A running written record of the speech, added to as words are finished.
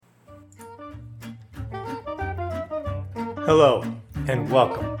Hello, and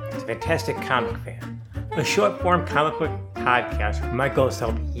welcome to Fantastic Comic Fan, a short-form comic book podcast where my goal is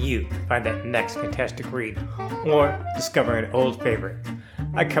to help you find that next fantastic read or discover an old favorite.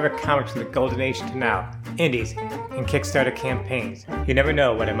 I cover comics from the golden age to now, indies, and Kickstarter campaigns. You never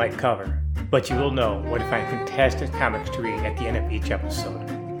know what I might cover, but you will know where to find fantastic comics to read at the end of each episode.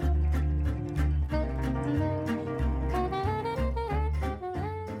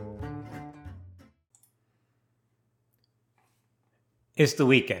 It's the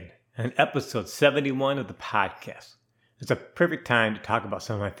weekend, and episode 71 of the podcast. It's a perfect time to talk about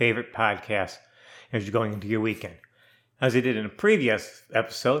some of my favorite podcasts as you're going into your weekend. As I did in a previous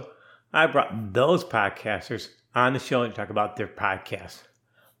episode, I brought those podcasters on the show to talk about their podcasts.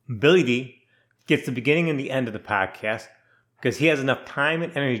 Billy D gets the beginning and the end of the podcast because he has enough time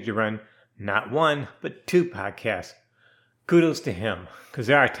and energy to run not one, but two podcasts. Kudos to him, because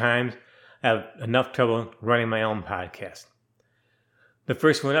there are times I have enough trouble running my own podcast. The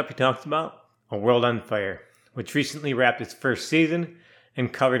first one up he talks about, A World on Fire, which recently wrapped its first season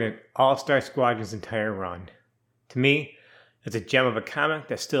and covered an All-Star Squadron's entire run. To me, it's a gem of a comic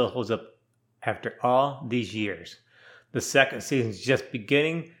that still holds up after all these years. The second season's just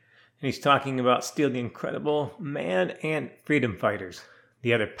beginning, and he's talking about Steel the Incredible, Man, and Freedom Fighters.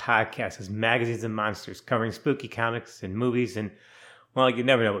 The other podcast is Magazines and Monsters, covering spooky comics and movies, and, well, you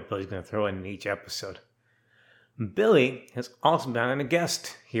never know what Billy's going to throw in each episode. Billy has also been a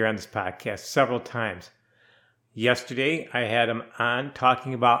guest here on this podcast several times. Yesterday, I had him on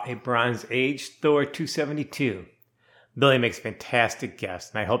talking about a Bronze Age Thor 272. Billy makes fantastic guests,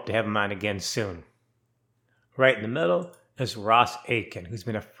 and I hope to have him on again soon. Right in the middle is Ross Aiken, who's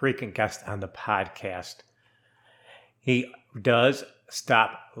been a frequent guest on the podcast. He does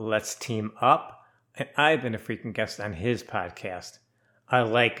Stop, Let's Team Up, and I've been a frequent guest on his podcast. I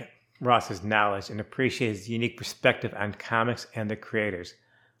like Ross's knowledge and appreciate his unique perspective on comics and the creators.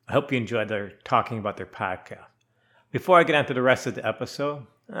 I hope you enjoyed their talking about their podcast. Before I get on to the rest of the episode,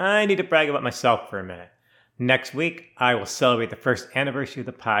 I need to brag about myself for a minute. Next week, I will celebrate the first anniversary of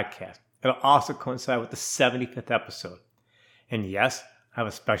the podcast. It'll also coincide with the 75th episode. And yes, I have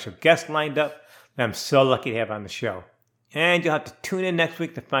a special guest lined up that I'm so lucky to have on the show. And you'll have to tune in next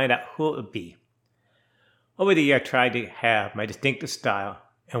week to find out who it will be. Over the year, I tried to have my distinctive style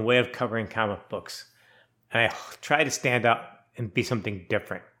and way of covering comic books, and I try to stand out and be something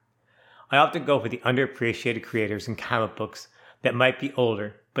different. I often go for the underappreciated creators in comic books that might be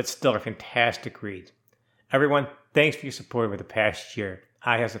older, but still are fantastic reads. Everyone, thanks for your support over the past year.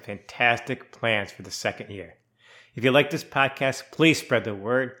 I have some fantastic plans for the second year. If you like this podcast, please spread the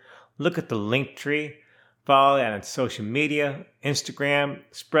word. Look at the link tree, follow that on social media, Instagram,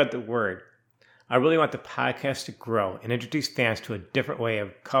 spread the word. I really want the podcast to grow and introduce fans to a different way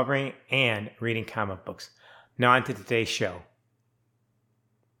of covering and reading comic books. Now on to today's show.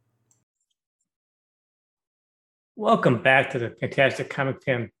 Welcome back to the Fantastic Comic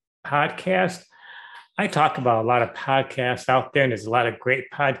Fan podcast. I talk about a lot of podcasts out there, and there's a lot of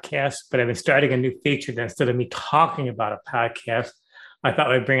great podcasts, but I've been starting a new feature that instead of me talking about a podcast, I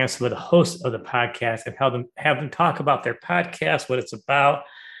thought I'd bring on some of the hosts of the podcast and have them talk about their podcast, what it's about,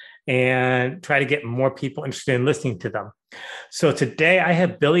 and try to get more people interested in listening to them. So today I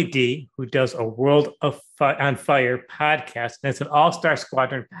have Billy D, who does A World on Fire podcast, and it's an All-Star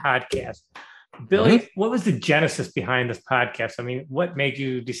Squadron podcast. Billy, What was the genesis behind this podcast? I mean, what made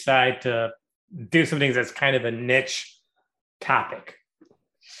you decide to do something that's kind of a niche topic?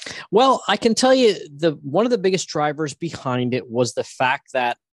 Well, I can tell you one of the biggest drivers behind it was the fact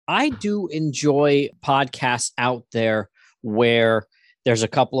that I do enjoy podcasts out there where there's a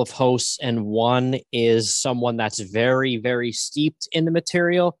couple of hosts, and one is someone that's very, very steeped in the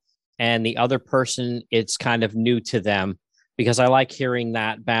material, and the other person, it's kind of new to them, because I like hearing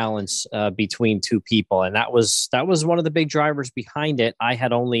that balance between two people. And that was one of the big drivers behind it. I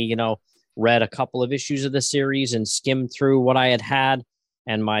had only, read a couple of issues of the series and skimmed through what I had.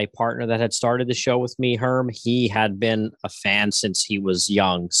 And my partner that had started the show with me, Herm, he had been a fan since he was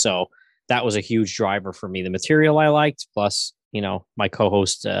young. So that was a huge driver for me. The material I liked, plus my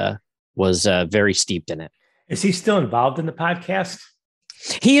co-host was very steeped in it. Is he still involved in the podcast?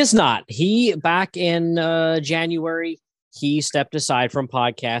 He is not. He, back in January, he stepped aside from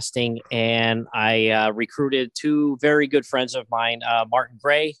podcasting, and I recruited two very good friends of mine, Martin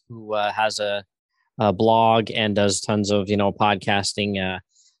Gray, who has a blog and does tons of, podcasting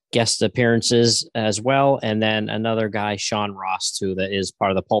guest appearances as well. And then another guy, Sean Ross, too, that is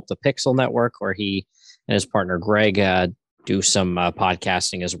part of the Pulp to Pixel network, where he and his partner, Greg, do some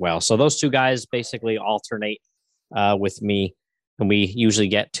podcasting as well. So those two guys basically alternate with me And we usually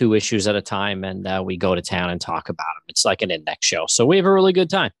get 2 issues at a time, and we go to town and talk about them. It's like an index show. So we have a really good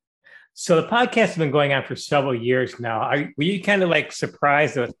time. So the podcast has been going on for several years now. Were you kind of like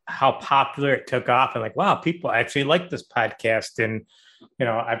surprised at how popular it took off, and like, wow, people actually like this podcast? And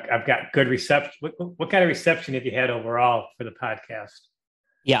I've got good reception. What kind of reception have you had overall for the podcast?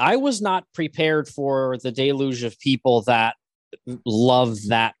 Yeah, I was not prepared for the deluge of people that love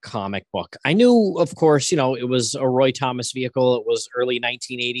that comic book. I knew, of course, it was a Roy Thomas vehicle. It was early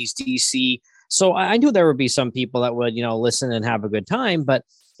 1980s DC. So I knew there would be some people that would, listen and have a good time, but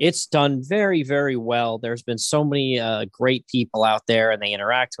it's done very, very well. There's been so many great people out there, and they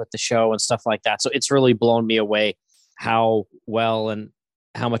interact with the show and stuff like that. So it's really blown me away how well and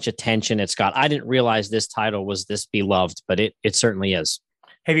how much attention it's got. I didn't realize this title was this beloved, but it certainly is.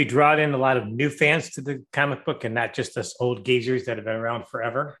 Have you drawn in a lot of new fans to the comic book and not just us old geezers that have been around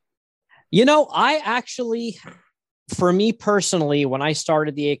forever? I actually, for me personally, when I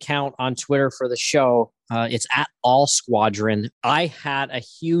started the account on Twitter for the show, it's at All Squadron. I had a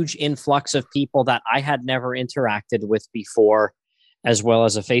huge influx of people that I had never interacted with before, as well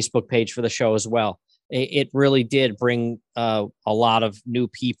as a Facebook page for the show as well. It really did bring a lot of new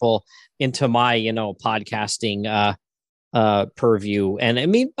people into my, podcasting purview. And I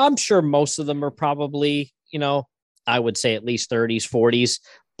mean, I'm sure most of them are probably, I would say at least 30s, 40s,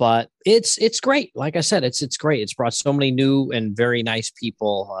 but it's great. Like I said, it's great. It's brought so many new and very nice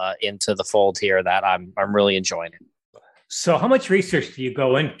people into the fold here that I'm really enjoying it. So how much research do you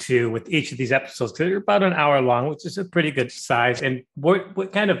go into with each of these episodes? Because they're about an hour long, which is a pretty good size. And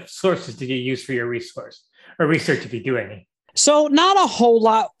what kind of sources did you use for your research, if you do any? So not a whole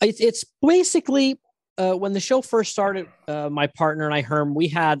lot. It's basically when the show first started, my partner and I, Herm,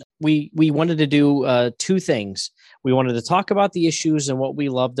 we wanted to do 2 things. We wanted to talk about the issues and what we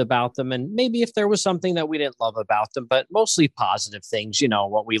loved about them, and maybe if there was something that we didn't love about them, but mostly positive things,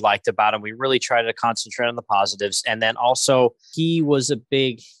 what we liked about them. We really tried to concentrate on the positives. And then also he is a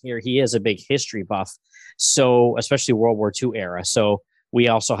big history buff. So especially World War II era. So we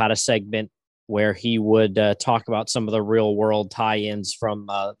also had a segment where he would talk about some of the real world tie-ins from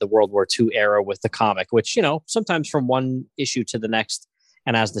the World War II era with the comic, which, sometimes from one issue to the next.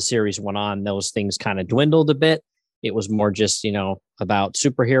 And as the series went on, those things kind of dwindled a bit. It was more just, about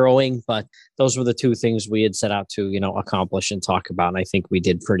superheroing, but those were the 2 things we had set out to, accomplish and talk about. And I think we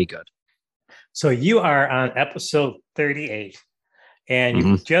did pretty good. So you are on episode 38, and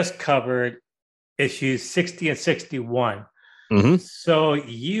you've just covered issues 60 and 61. Mm-hmm. So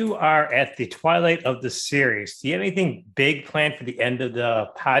you are at the twilight of the series. Do you have anything big planned for the end of the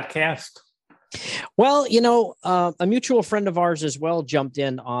podcast? Well, a mutual friend of ours as well jumped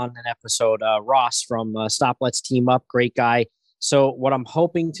in on an episode, Ross from Stop Let's Team Up. Great guy. So what I'm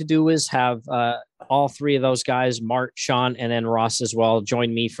hoping to do is have all 3 of those guys, Mart, Sean, and then Ross as well,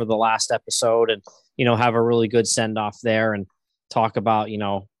 join me for the last episode and, have a really good send off there and talk about,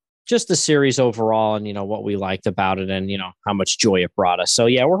 just the series overall and, what we liked about it and, how much joy it brought us. So,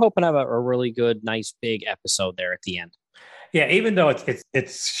 yeah, we're hoping to have a really good, nice, big episode there at the end. Yeah, even though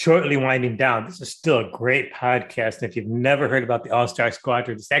it's shortly winding down, this is still a great podcast. And if you've never heard about the All-Star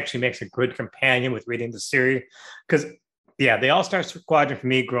Squadron, this actually makes a good companion with reading the series. Because, yeah, the All-Star Squadron for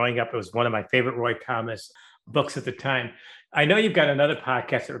me growing up, it was one of my favorite Roy Thomas books at the time. I know you've got another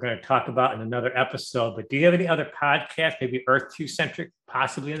podcast that we're going to talk about in another episode, but do you have any other podcasts, maybe Earth 2 centric,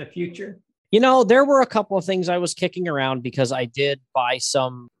 possibly in the future? There were a couple of things I was kicking around because I did buy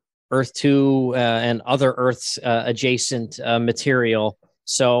some Earth 2 and other Earths adjacent material.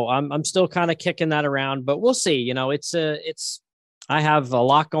 So I'm still kind of kicking that around, but we'll see. I have a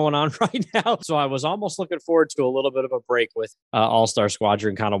lot going on right now. So I was almost looking forward to a little bit of a break with All-Star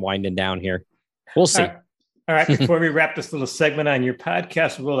Squadron kind of winding down here. We'll see. All right. Before we wrap this little segment on your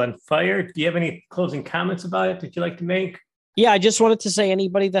podcast, World on Fire, do you have any closing comments about it that you'd like to make? Yeah, I just wanted to say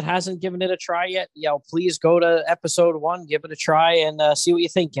anybody that hasn't given it a try yet, please go to episode 1, give it a try and see what you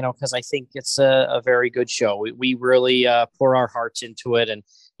think, because I think it's a very good show. We really pour our hearts into it. And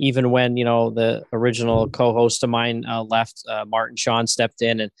even when, the original co-host of mine left, Martin Sean stepped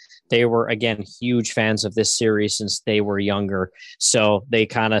in and they were, again, huge fans of this series since they were younger. So they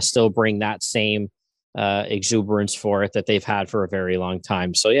kind of still bring that same exuberance for it that they've had for a very long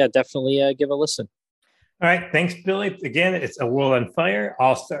time. So, yeah, definitely give a listen. All right. Thanks, Billy. Again, it's A World on Fire,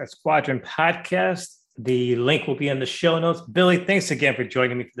 All-Star Squadron podcast. The link will be in the show notes. Billy, thanks again for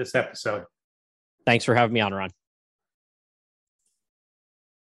joining me for this episode. Thanks for having me on, Ron.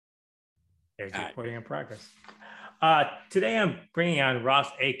 There's recording in progress. Today, I'm bringing on Ross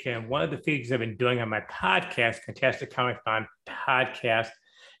Aiken. One of the features I've been doing on my podcast, Fantastic Comic Con podcast,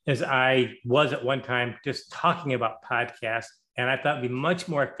 is I was at one time just talking about podcasts And I thought it'd be much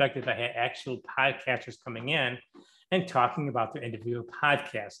more effective if I had actual podcasters coming in and talking about their individual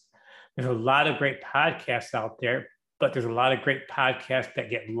podcasts. There's a lot of great podcasts out there, but there's a lot of great podcasts that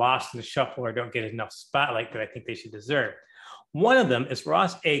get lost in the shuffle or don't get enough spotlight that I think they should deserve. One of them is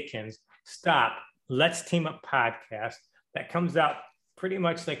Ross Aitken's Stop, Let's Team Up podcast that comes out pretty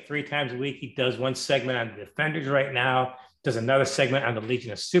much like 3 times a week. He does one segment on the Defenders right now, does another segment on the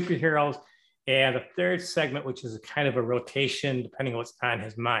Legion of Superheroes, and a third segment, which is kind of a rotation depending on what's on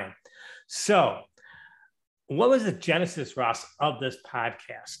his mind. So what was the genesis, Ross, of this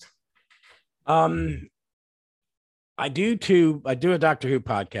podcast? I do a Doctor Who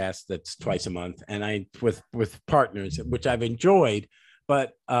podcast that's twice a month, and I with partners, which I've enjoyed.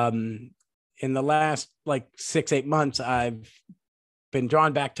 But in the last like 6-8 months, I've been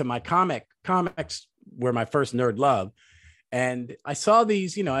drawn back to my comics were my first nerd love. And I saw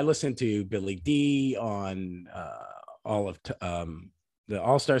these, I listened to Billy D on all of the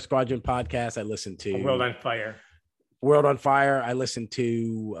All-Star Squadron podcast. I listened to World on Fire. I listened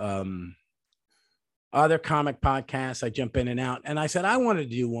to other comic podcasts. I jump in and out. And I said, I wanted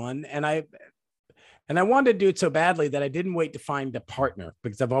to do one. And I wanted to do it so badly that I didn't wait to find a partner,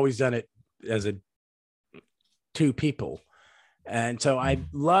 because I've always done it as 2 people. And so I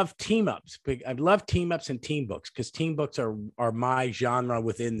love team ups. I love team ups and team books, because team books are my genre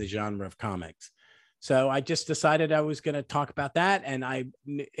within the genre of comics. So I just decided I was going to talk about that. And I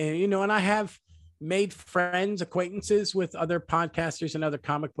have made friends, acquaintances with other podcasters and other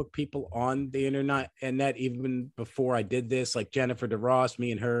comic book people on the internet. And that even before I did this, like Jennifer DeRoss,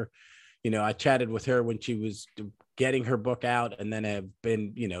 me and her, I chatted with her when she was getting her book out. And then have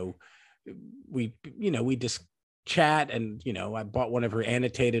been, we just chat, and I bought one of her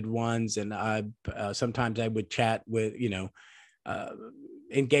annotated ones, and sometimes I would chat with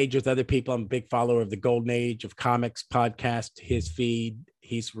engage with other people. I'm a big follower of the Golden Age of Comics podcast, his feed.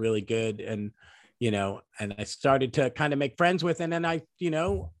 He's really good, and and I started to kind of make friends with, and then I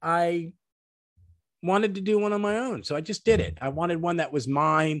wanted to do one on my own, so I just did it. I wanted one that was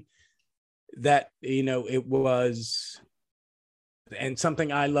mine, that it was, and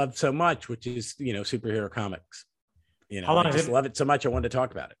something I love so much, which is superhero comics. I just love it so much. I wanted to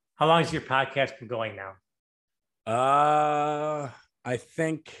talk about it. How long has your podcast been going now? I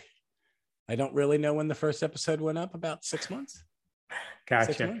think, I don't really know when the first episode went up. About 6 months.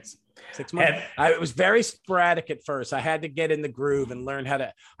 Gotcha. 6 months. 6 months. It was very sporadic at first. I had to get in the groove and learn how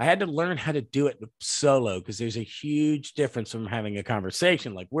to do it solo, because there's a huge difference from having a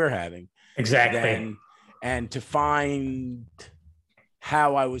conversation like we're having. Exactly. And to find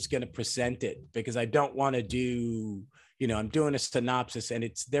how I was going to present it, because I don't want to do, I'm doing a synopsis, and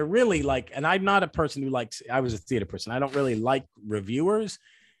they're really like, and I'm not a person who likes, I was a theater person. I don't really like reviewers,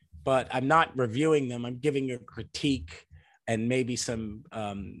 but I'm not reviewing them. I'm giving a critique and maybe some,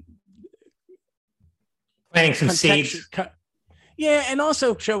 planting some seeds. Yeah. And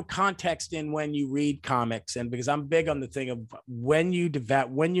also show context in when you read comics. And because I'm big on the thing of when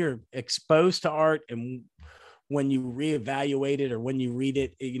you're exposed to art, and when you reevaluate it, or when you read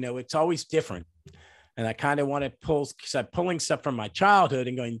it, it's always different. And I kind of want to pulling stuff from my childhood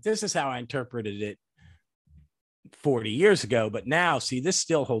and going, this is how I interpreted it 40 years ago. But now, see, this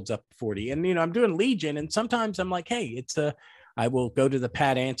still holds up 40. And, I'm doing Legion. And sometimes I'm like, hey, I will go to the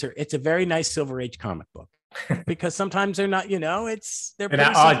Pat Answer. It's a very nice Silver Age comic book, because sometimes they're not, they're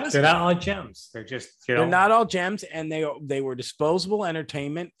not all gems. They're just, they're not all gems. And they were disposable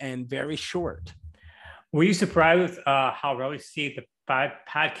entertainment and very short. Were you surprised with how well received the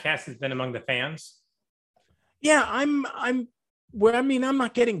podcast has been among the fans? Yeah, I'm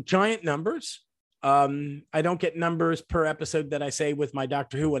not getting giant numbers. I don't get numbers per episode that I say with my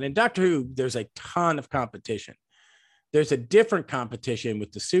Doctor Who one. In Doctor Who, there's a ton of competition. There's a different competition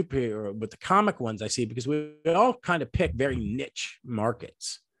with the superhero, with the comic ones I see, because we all kind of pick very niche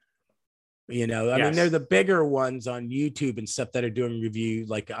markets. I mean, they're the bigger ones on YouTube and stuff that are doing review.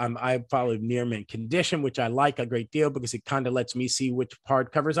 Like I follow Near Mint Condition, which I like a great deal, because it kind of lets me see which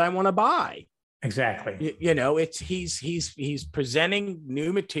hardcovers I want to buy. Exactly. He's presenting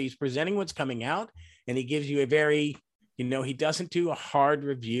new material, he's presenting what's coming out, and he gives you a very, he doesn't do a hard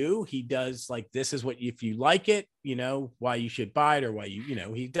review. He does like, this is what, if you like it, why you should buy it, or why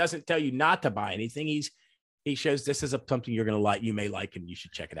he doesn't tell you not to buy anything. He shows this is something you're going to like, you may like, and you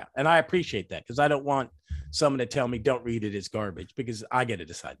should check it out. And I appreciate that, because I don't want someone to tell me don't read it, it's garbage, because I get to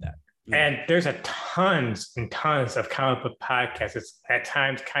decide that. And there's tons and tons of comic book podcasts. It's at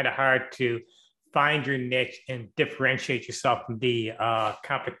times kind of hard to find your niche and differentiate yourself from the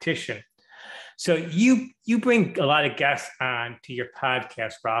competition. So you bring a lot of guests on to your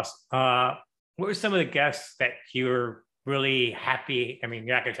podcast, Ross. What were some of the guests that you're really happy? I mean,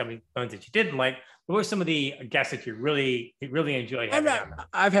 you're not going to tell me ones that you didn't like. What were some of the guests that you really enjoyed having on?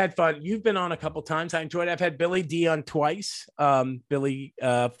 I've had fun. You've been on a couple times. I enjoyed it. I've had Billy D on twice. Billy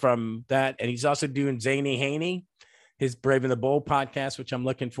from that, and he's also doing Zany Haney, his Brave and the Bold podcast, which I'm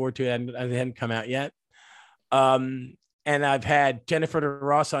looking forward to. And it hadn't come out yet. And I've had Jennifer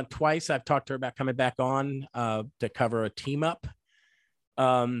Ross on twice. I've talked to her about coming back on to cover a team up.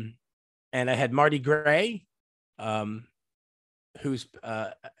 And I had Marty Gray, who's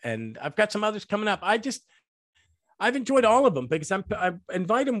and I've got some others coming up. I've enjoyed all of them because I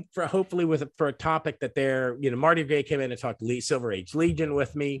invite them for hopefully for a topic that they're, Marty Gray came in and talked Silver Age Legion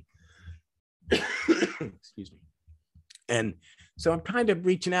with me. Excuse me. And so I'm kind of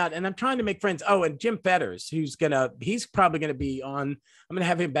reaching out and I'm trying to make friends. Oh, and Jim Fetters, he's probably going to be on. I'm going to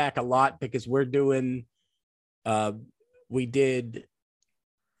have him back a lot because we're doing, we did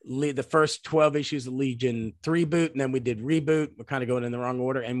the first 12 issues of Legion 3-boot, and then we did Reboot. We're kind of going in the wrong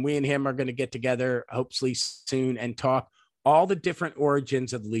order. And we and him are going to get together hopefully soon and talk all the different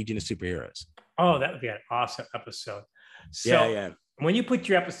origins of the Legion of Superheroes. Oh, that would be an awesome episode. So yeah. When you put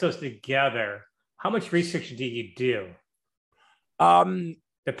your episodes together, how much research do you do?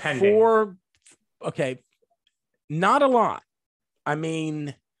 Depending. Not a lot. I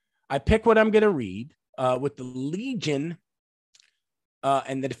mean, I pick what I'm going to read. With the Legion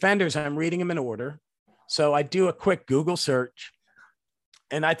and the Defenders, I'm reading them in order. So I do a quick Google search.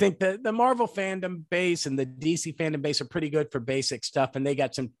 And I think the Marvel fandom base and the DC fandom base are pretty good for basic stuff. And they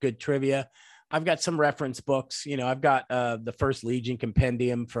got some good trivia. I've got some reference books. I've got the first Legion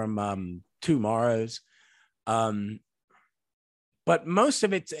compendium from Tomorrow's. But most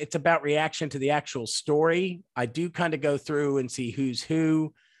of it's about reaction to the actual story. I do kind of go through and see who's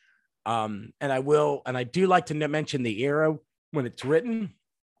who. And I do like to mention the era when it's written.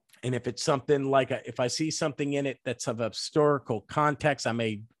 And if it's something like, if I see something in it that's of a historical context, I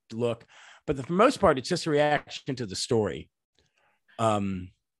may look, but for the most part, it's just a reaction to the story.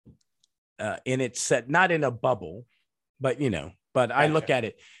 And it's set, not in a bubble, but, but I look at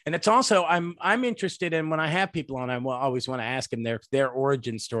it, and it's also, I'm interested in, when I have people on, I always want to ask them their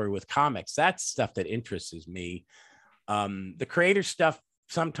origin story with comics. That's stuff that interests me. The creator stuff,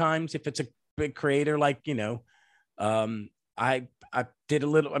 sometimes if it's a big creator, like, I did a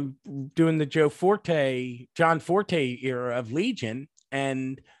little, I'm doing the John Forte era of Legion,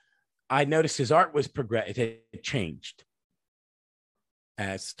 and I noticed his art was it had changed.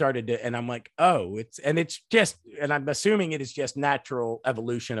 And I'm like, oh, and I'm assuming it is just natural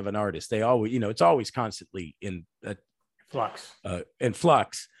evolution of an artist. They always, it's always constantly in flux.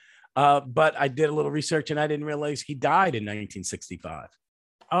 But I did a little research and I didn't realize he died in 1965.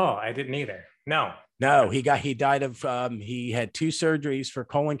 Oh, I didn't either. No, he died of, he had 2 surgeries for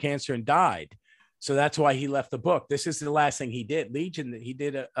colon cancer and died. So that's why he left the book. This is the last thing he did. Legion, he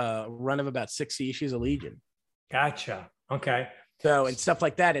did a run of about 60 issues of Legion. Gotcha. Okay. So, and stuff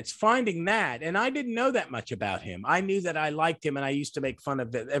like that. It's finding that. And I didn't know that much about him. I knew that I liked him, and I used to make fun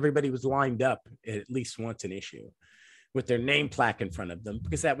of it. Everybody was lined up at least once an issue with their name plaque in front of them,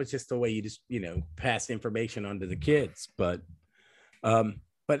 because that was just the way you just, pass information on to the kids. But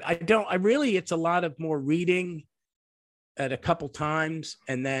it's a lot of more reading at a couple times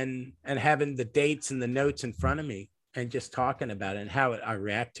and having the dates and the notes in front of me and just talking about it and how I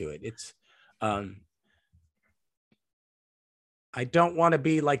react to it. It's, I don't want to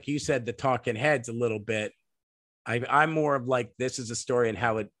be, like you said, the talking heads a little bit. I'm more of like, this is a story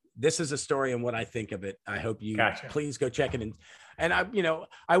and this is a story and what I think of it. I hope you please go check it. And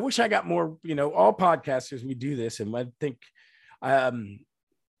I wish I got more, all podcasters, we do this. And I think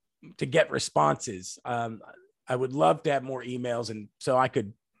to get responses, I would love to have more emails. And so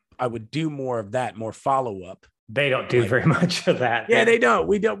I would do more of that, more follow-up. They don't do very much of that. Yeah, they don't.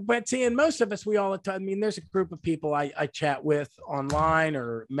 We don't. But seeing most of us, we all the time. I mean, there's a group of people I chat with online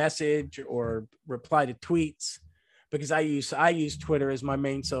or message or reply to tweets, because I use Twitter as my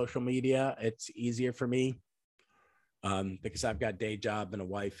main social media. It's easier for me because I've got a day job and a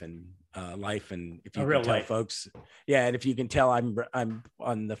wife and life. And if you can tell folks, and if you can tell, I'm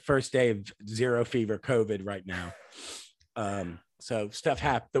on the first day of zero fever COVID right now. So stuff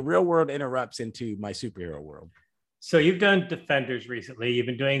happens. The real world interrupts into my superhero world. So you've done Defenders recently. You've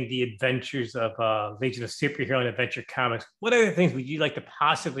been doing the adventures of Legion of Superhero and Adventure Comics. What other things would you like to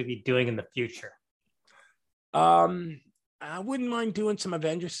possibly be doing in the future? I wouldn't mind doing some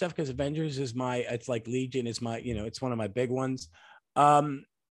Avengers stuff, because Avengers is it's like Legion is my, it's one of my big ones.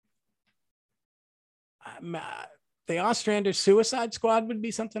 The Ostrander Suicide Squad would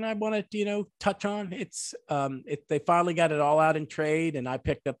be something I want to, touch on. It's they finally got it all out in trade, and I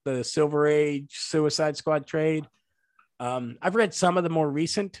picked up the Silver Age Suicide Squad trade. I've read some of the more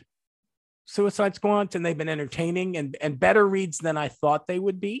recent Suicide Squads, and they've been entertaining and better reads than I thought they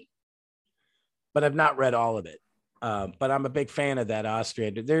would be. But I've not read all of it. But I'm a big fan of that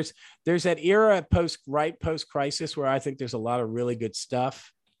Ostrander. There's that era post crisis where I think there's a lot of really good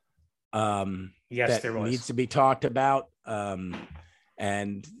stuff. Yes, there needs to be talked about.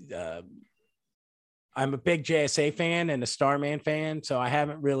 And I'm a big JSA fan and a Starman fan, so I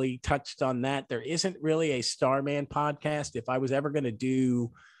haven't really touched on that. There isn't really a Starman podcast. If I was ever going to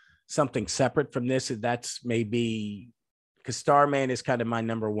do something separate from this, that's maybe because Starman is kind of my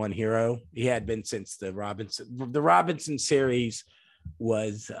number one hero. He had been since the Robinson series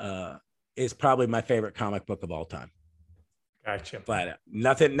is probably my favorite comic book of all time. Gotcha. Flat out.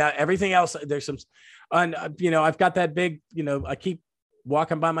 Not everything else. There's some, I've got that big, I keep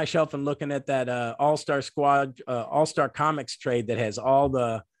walking by my shelf and looking at that All-Star Squad, All-Star Comics trade that has all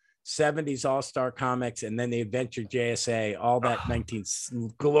the 70s All-Star Comics and then the Adventure JSA, all that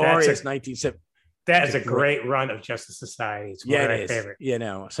glorious 1970s. That is a great run of Justice Society. It's one of my favorite.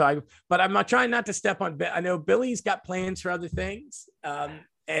 But I'm not trying not to step on. I know Billy's got plans for other things,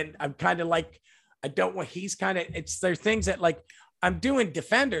 and I'm kind of like, I don't want. He's kind of. There's things that like I'm doing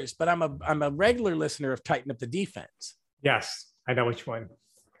Defenders, but I'm a regular listener of Tighten Up the Defense. Yes, I know which one.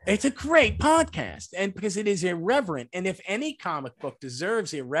 It's a great podcast, and because it is irreverent, and if any comic book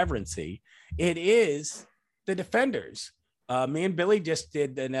deserves irreverency, it is the Defenders. Me and Billy just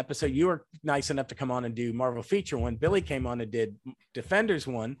did an episode. You were nice enough to come on and do Marvel feature one. Billy came on and did Defenders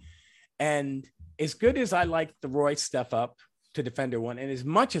one. And as good as I like the Royce stuff up to Defender one, and as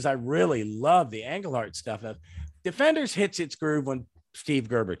much as I really love the Englehart stuff, Defenders hits its groove when Steve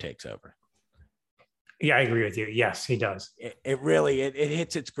Gerber takes over. Yeah, I agree with you. Yes, he does. It really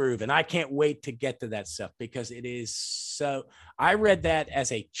hits its groove. And I can't wait to get to that stuff because it is so. I read that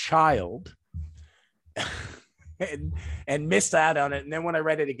as a child. And missed out on it. And then when I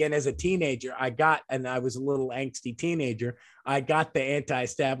read it again as a teenager, and I was a little angsty teenager, I got the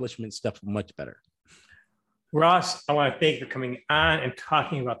anti-establishment stuff much better. Ross, I want to thank you for coming on and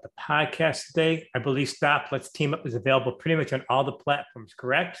talking about the podcast today. I believe Stop Let's Team Up is available pretty much on all the platforms,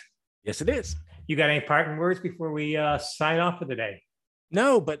 correct? Yes, it is. You got any parting words before we sign off for the day?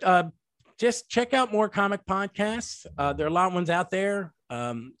 No, but just check out more comic podcasts. There are a lot of ones out there. Go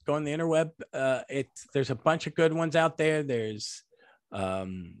on the interweb. There's a bunch of good ones out there. There's,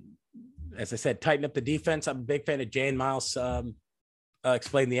 as I said, Tighten Up the Defense. I'm a big fan of Jay and Miles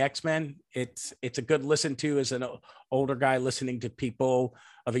Explain the X-Men. It's a good listen to as an older guy listening to people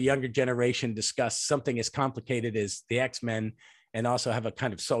of a younger generation discuss something as complicated as the X-Men and also have a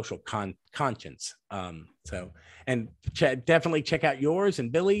kind of social conscience. Definitely check out yours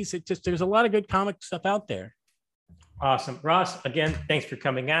and Billy's. There's a lot of good comic stuff out there. Awesome. Ross, again, thanks for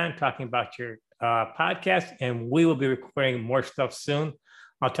coming on, talking about your podcast, and we will be recording more stuff soon.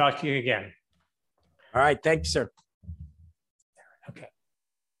 I'll talk to you again. All right. Thank you, sir. Okay.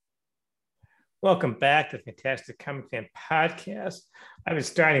 Welcome back to the Fantastic Comic Fan Podcast. I've been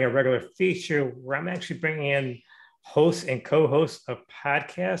starting a regular feature where I'm actually bringing in hosts and co-hosts of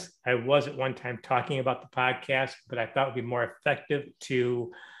podcasts. I was at one time talking about the podcast, but I thought it would be more effective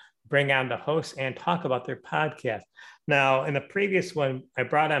to bring on the hosts and talk about their podcast. Now, in the previous one, I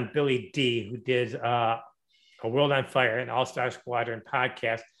brought on Billy D, who did A World on Fire, an All-Star Squadron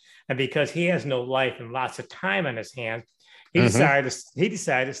podcast. And because he has no life and lots of time on his hands, he decided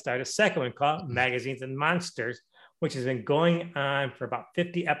to start a second one called Magazines and Monsters, which has been going on for about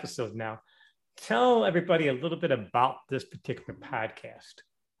 50 episodes now. Tell everybody a little bit about this particular podcast.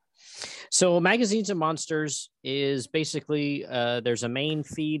 So Magazines and Monsters is basically there's a main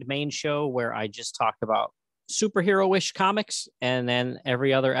show where I just talk about superhero-ish comics, and then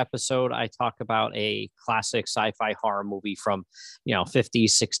every other episode I talk about a classic sci-fi horror movie from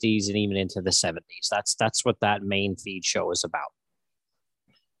 50s, 60s, and even into the 70s. That's what that main feed show is about.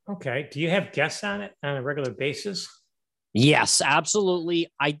 Okay. Do you have guests on it on a regular basis? Yes, absolutely.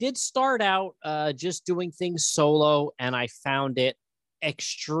 I did start out just doing things solo, and I found it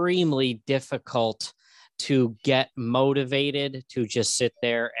extremely difficult to get motivated to just sit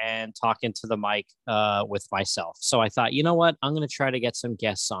there and talk into the mic with myself. So I thought, you know what, I'm going to try to get some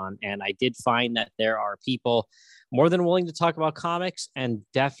guests on. And I did find that there are people more than willing to talk about comics, and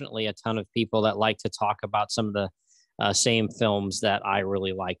definitely a ton of people that like to talk about some of the same films that I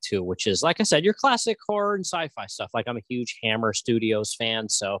really like too, which is, like I said, your classic horror and sci-fi stuff. Like I'm a huge Hammer Studios fan,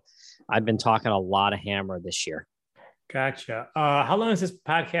 so I've been talking a lot of Hammer this year. Gotcha. How long has this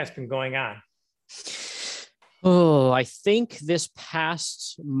podcast been going on? Oh, I think this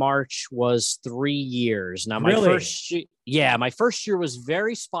past March was 3 years. Now, my Really? my first year was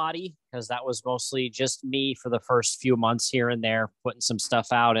very spotty because that was mostly just me for the first few months here and there, putting some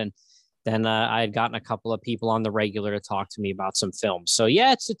stuff out. And then I had gotten a couple of people on the regular to talk to me about some films. So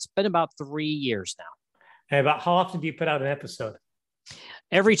yeah, it's been about 3 years now. And about how often do you put out an episode?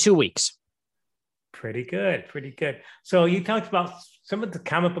 Every 2 weeks. Pretty good, pretty good. So you talked about some of the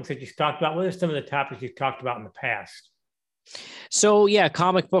comic books that you talked about. What are some of the topics you've talked about in the past? So yeah,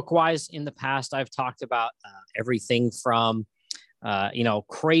 comic book wise, in the past, I've talked about everything from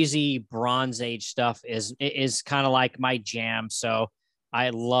crazy Bronze Age stuff is kind of like my jam. So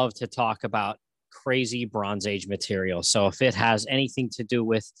I love to talk about crazy Bronze Age material. So if it has anything to do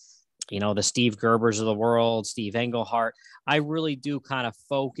with, the Steve Gerbers of the world, Steve Englehart, I really do kind of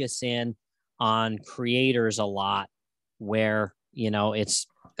focus in on creators a lot where, it's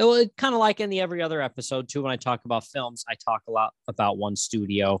kind of like in the every other episode too. When I talk about films, I talk a lot about one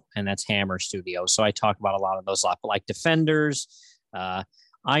studio, and that's Hammer Studio. So I talk about a lot of those, but like Defenders,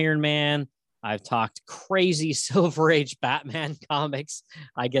 Iron Man. I've talked crazy Silver Age Batman comics.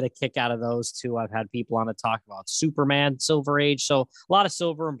 I get a kick out of those too. I've had people on to talk about Superman, Silver Age. So a lot of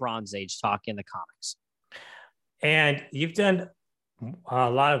Silver and Bronze Age talk in the comics. And you've done a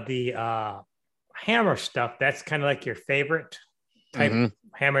lot of the Hammer stuff. That's kind of like your favorite type. Mm-hmm.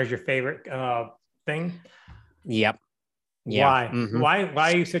 Hammer is your favorite thing. Yep. Yeah. Why? Mm-hmm. Why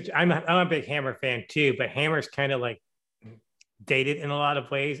are you such? I'm a big Hammer fan too, but Hammer's kind of like dated in a lot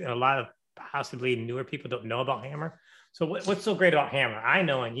of ways, and a lot of possibly newer people don't know about Hammer. So what's so great about Hammer? I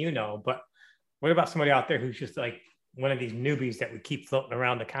know, and but what about somebody out there who's just like one of these newbies that we keep floating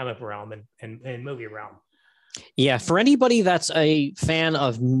around the comic realm and movie realm? Yeah, for anybody that's a fan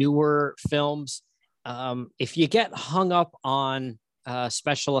of newer films, if you get hung up on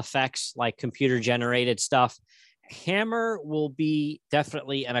special effects like computer generated stuff, Hammer will be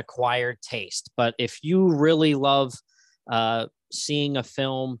definitely an acquired taste. But if you really love seeing a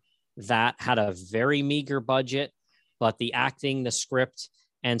film that had a very meager budget, but the acting, the script,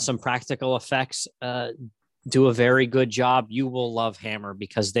 and some practical effects do a very good job, you will love Hammer,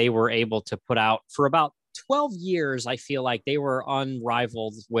 because they were able to put out for about 12 years. I feel like they were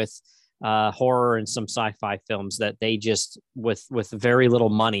unrivaled with horror and some sci-fi films that they just, with very little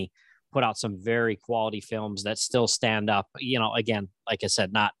money, put out some very quality films that still stand up. Again, like I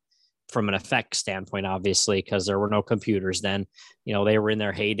said, not from an effect standpoint, obviously, because there were no computers then. They were in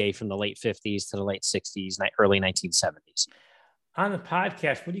their heyday from the late 50s to the late 60s, early 1970s. On the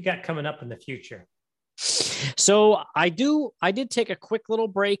podcast, what do you got coming up in the future? So I did take a quick little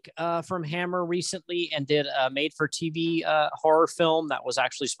break from Hammer recently and did a made-for-TV horror film that was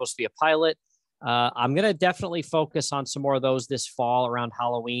actually supposed to be a pilot. I'm going to definitely focus on some more of those this fall around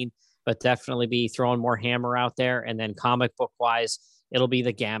Halloween, but definitely be throwing more Hammer out there. And then comic book-wise, it'll be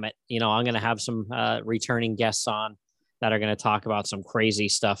the gamut. I'm going to have some returning guests on that are going to talk about some crazy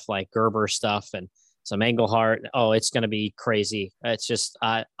stuff like Gerber stuff and some Englehart. Oh, it's going to be crazy. It's just,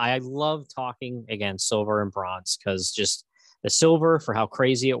 I love talking, again, silver and bronze, because just the silver for how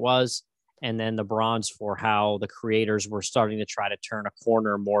crazy it was, and then the bronze for how the creators were starting to try to turn a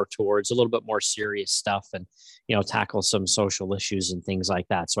corner more towards a little bit more serious stuff and, tackle some social issues and things like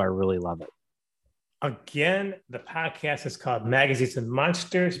that. So I really love it. Again, the podcast is called Magazines and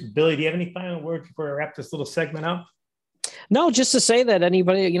Monsters. Billy, do you have any final words before I wrap this little segment up? No, just to say that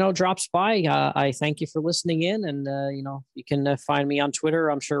anybody, drops by, I thank you for listening in, and, you can find me on Twitter.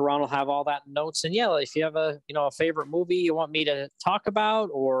 I'm sure Ron will have all that in notes. And yeah, if you have a favorite movie you want me to talk about,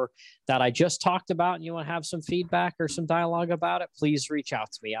 or that I just talked about, and you want to have some feedback or some dialogue about it, please reach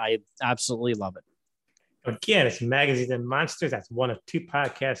out to me. I absolutely love it. Again, it's Magazines and Monsters. That's one of two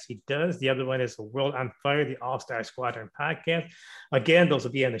podcasts he does. The other one is The World on Fire, the All-Star Squadron podcast. Again, those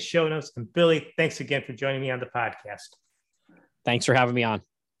will be in the show notes. And Billy, thanks again for joining me on the podcast. Thanks for having me on.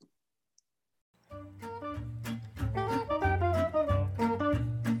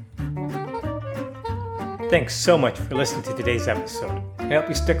 Thanks so much for listening to today's episode. I hope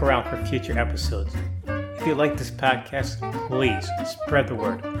you stick around for future episodes. If you like this podcast, please spread the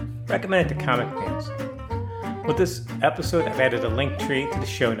word. Recommend it to comic fans. With this episode, I've added a link tree to the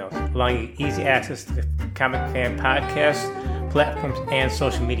show notes, allowing you easy access to the Comic Fan podcast, platforms, and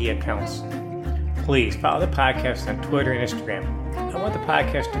social media accounts. Please follow the podcast on Twitter and Instagram. I want the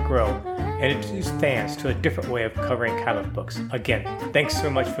podcast to grow and introduce fans to a different way of covering comic books. Again, thanks so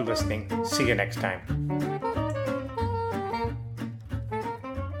much for listening. See you next time.